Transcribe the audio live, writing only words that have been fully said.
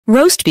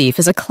Roast beef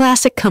is a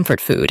classic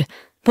comfort food,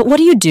 but what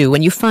do you do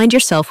when you find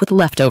yourself with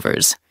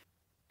leftovers?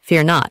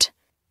 Fear not.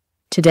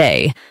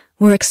 Today,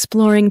 we're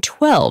exploring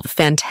 12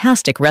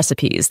 fantastic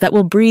recipes that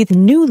will breathe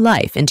new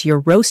life into your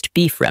roast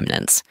beef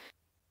remnants.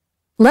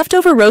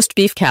 Leftover roast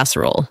beef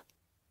casserole.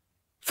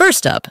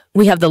 First up,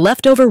 we have the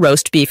leftover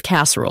roast beef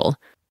casserole.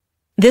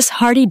 This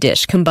hearty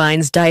dish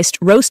combines diced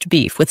roast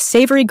beef with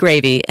savory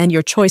gravy and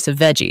your choice of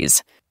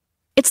veggies.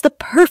 It's the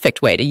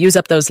perfect way to use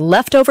up those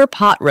leftover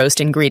pot roast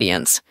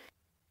ingredients.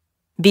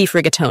 Beef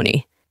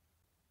rigatoni.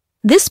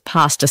 This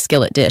pasta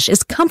skillet dish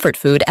is comfort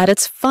food at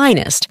its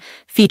finest,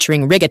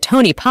 featuring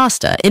rigatoni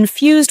pasta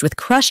infused with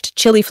crushed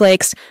chili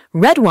flakes,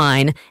 red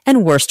wine,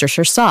 and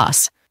Worcestershire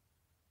sauce.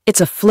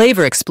 It's a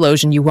flavor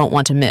explosion you won't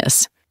want to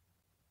miss.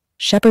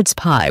 Shepherd's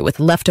pie with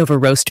leftover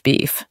roast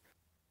beef.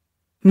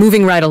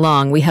 Moving right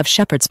along, we have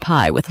shepherd's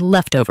pie with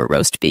leftover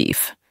roast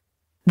beef.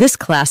 This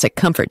classic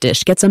comfort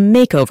dish gets a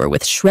makeover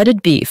with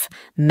shredded beef,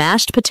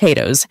 mashed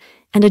potatoes,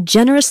 and a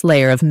generous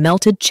layer of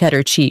melted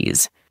cheddar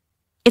cheese.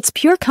 It's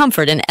pure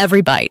comfort in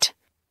every bite.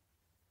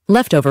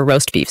 Leftover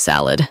roast beef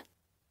salad.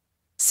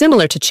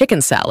 Similar to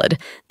chicken salad,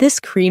 this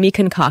creamy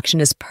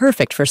concoction is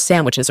perfect for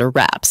sandwiches or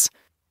wraps.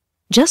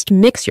 Just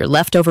mix your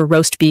leftover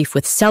roast beef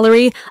with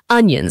celery,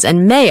 onions,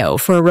 and mayo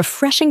for a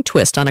refreshing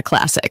twist on a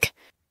classic.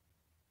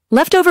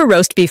 Leftover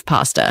roast beef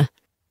pasta.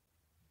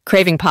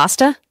 Craving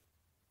pasta?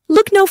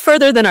 Look no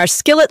further than our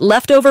skillet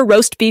leftover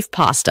roast beef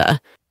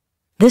pasta.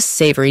 This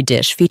savory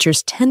dish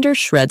features tender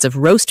shreds of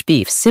roast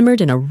beef simmered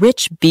in a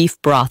rich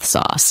beef broth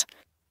sauce.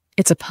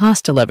 It's a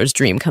pasta lover's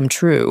dream come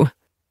true.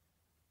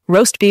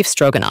 Roast beef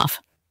stroganoff.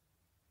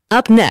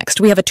 Up next,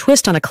 we have a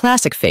twist on a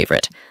classic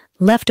favorite,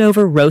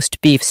 leftover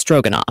roast beef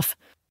stroganoff.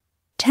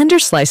 Tender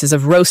slices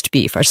of roast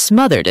beef are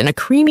smothered in a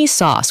creamy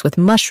sauce with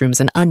mushrooms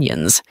and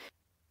onions.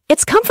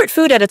 It's comfort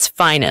food at its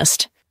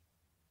finest.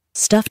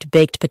 Stuffed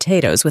baked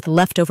potatoes with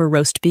leftover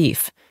roast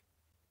beef.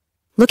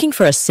 Looking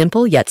for a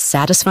simple yet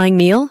satisfying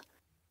meal?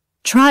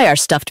 Try our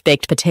stuffed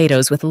baked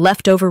potatoes with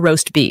leftover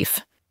roast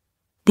beef.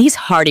 These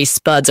hearty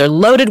spuds are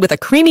loaded with a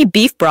creamy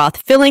beef broth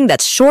filling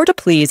that's sure to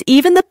please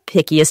even the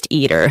pickiest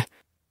eater.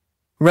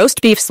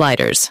 Roast beef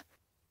sliders.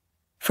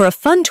 For a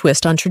fun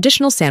twist on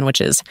traditional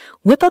sandwiches,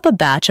 whip up a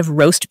batch of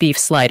roast beef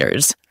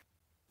sliders.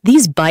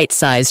 These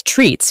bite-sized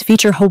treats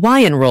feature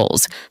Hawaiian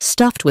rolls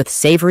stuffed with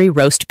savory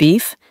roast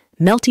beef,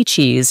 melty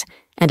cheese,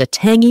 and a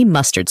tangy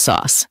mustard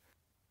sauce.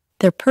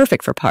 They're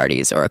perfect for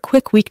parties or a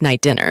quick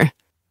weeknight dinner.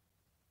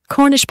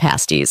 Cornish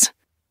pasties.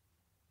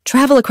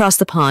 Travel across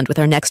the pond with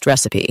our next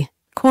recipe,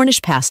 Cornish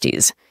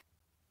pasties.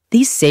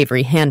 These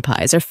savory hand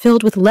pies are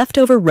filled with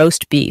leftover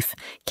roast beef,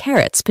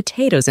 carrots,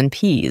 potatoes, and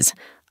peas,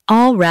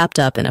 all wrapped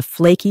up in a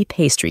flaky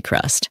pastry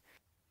crust.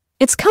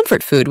 It's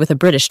comfort food with a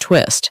British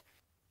twist.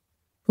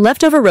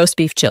 Leftover roast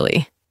beef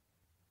chili.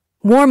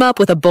 Warm up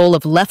with a bowl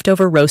of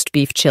leftover roast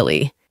beef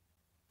chili.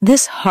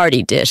 This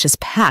hearty dish is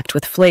packed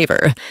with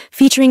flavor,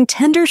 featuring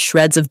tender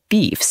shreds of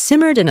beef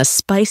simmered in a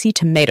spicy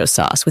tomato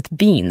sauce with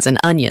beans and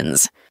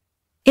onions.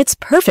 It's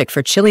perfect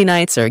for chili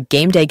nights or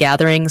game day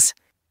gatherings.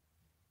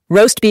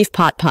 Roast beef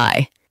pot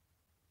pie.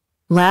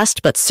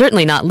 Last but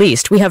certainly not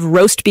least, we have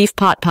roast beef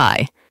pot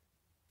pie.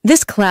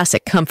 This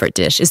classic comfort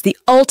dish is the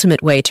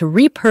ultimate way to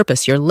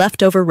repurpose your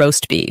leftover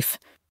roast beef.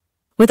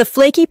 With a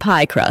flaky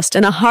pie crust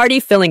and a hearty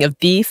filling of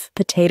beef,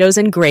 potatoes,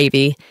 and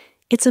gravy,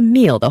 it's a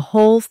meal the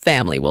whole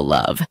family will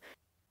love.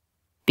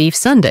 Beef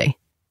sundae.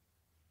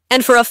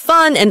 And for a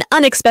fun and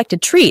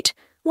unexpected treat,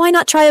 why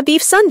not try a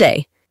beef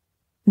sundae?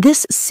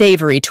 This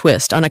savory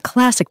twist on a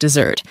classic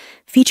dessert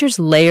features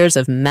layers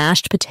of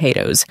mashed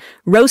potatoes,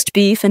 roast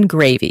beef, and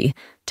gravy,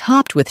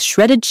 topped with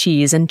shredded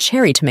cheese and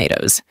cherry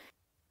tomatoes.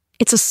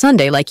 It's a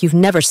sundae like you've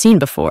never seen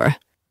before.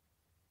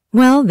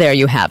 Well, there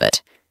you have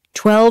it.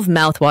 12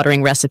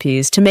 mouthwatering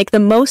recipes to make the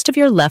most of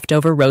your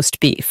leftover roast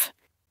beef.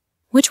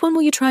 Which one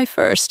will you try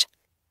first?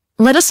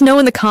 Let us know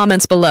in the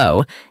comments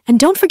below, and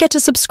don't forget to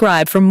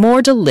subscribe for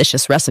more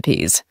delicious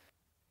recipes.